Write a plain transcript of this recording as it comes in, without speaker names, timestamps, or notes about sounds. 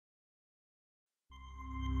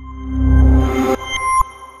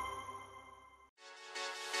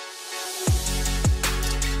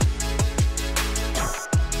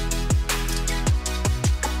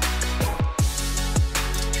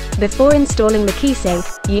Before installing the key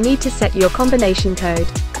safe, you need to set your combination code.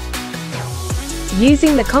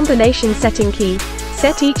 Using the combination setting key,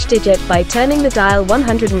 set each digit by turning the dial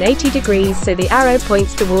 180 degrees so the arrow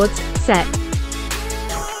points towards set.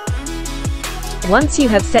 Once you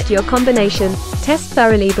have set your combination, test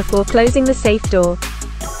thoroughly before closing the safe door.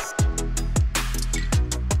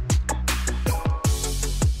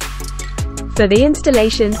 For the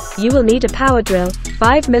installation, you will need a power drill,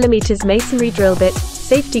 5mm masonry drill bit,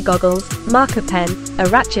 safety goggles, marker pen, a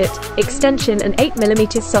ratchet, extension and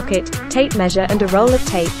 8mm socket, tape measure and a roll of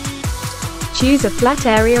tape. Choose a flat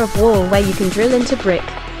area of wall where you can drill into brick.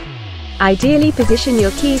 Ideally position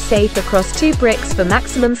your key safe across 2 bricks for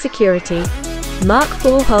maximum security. Mark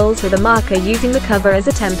 4 holes with a marker using the cover as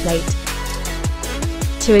a template.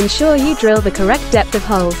 To ensure you drill the correct depth of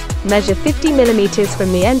holes, measure 50mm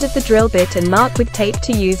from the end of the drill bit and mark with tape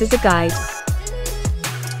to use as a guide.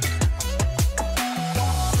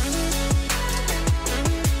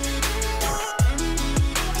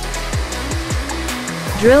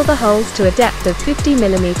 Drill the holes to a depth of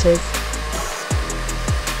 50mm.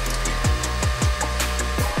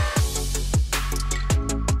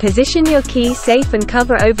 Position your key safe and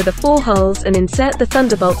cover over the 4 holes and insert the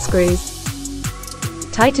thunderbolt screws,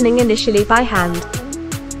 tightening initially by hand.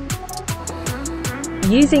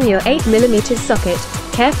 Using your 8mm socket,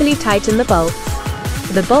 carefully tighten the bolts.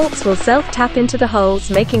 The bolts will self-tap into the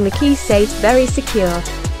holes, making the key safe very secure.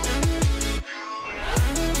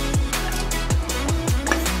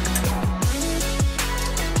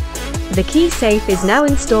 The key safe is now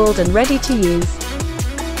installed and ready to use.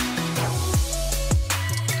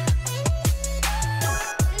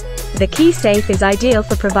 The key safe is ideal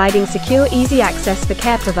for providing secure, easy access for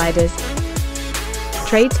care providers,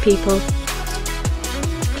 tradespeople,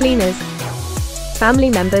 cleaners, family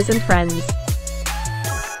members and friends.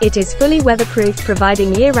 It is fully weatherproof,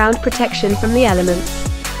 providing year-round protection from the elements.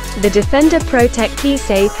 The Defender Pro-TEC Key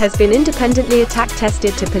Safe has been independently attack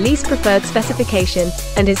tested to Police Preferred Specification,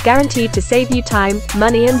 and is guaranteed to save you time,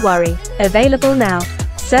 money and worry. Available now.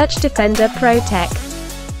 Search Defender Pro-TEC.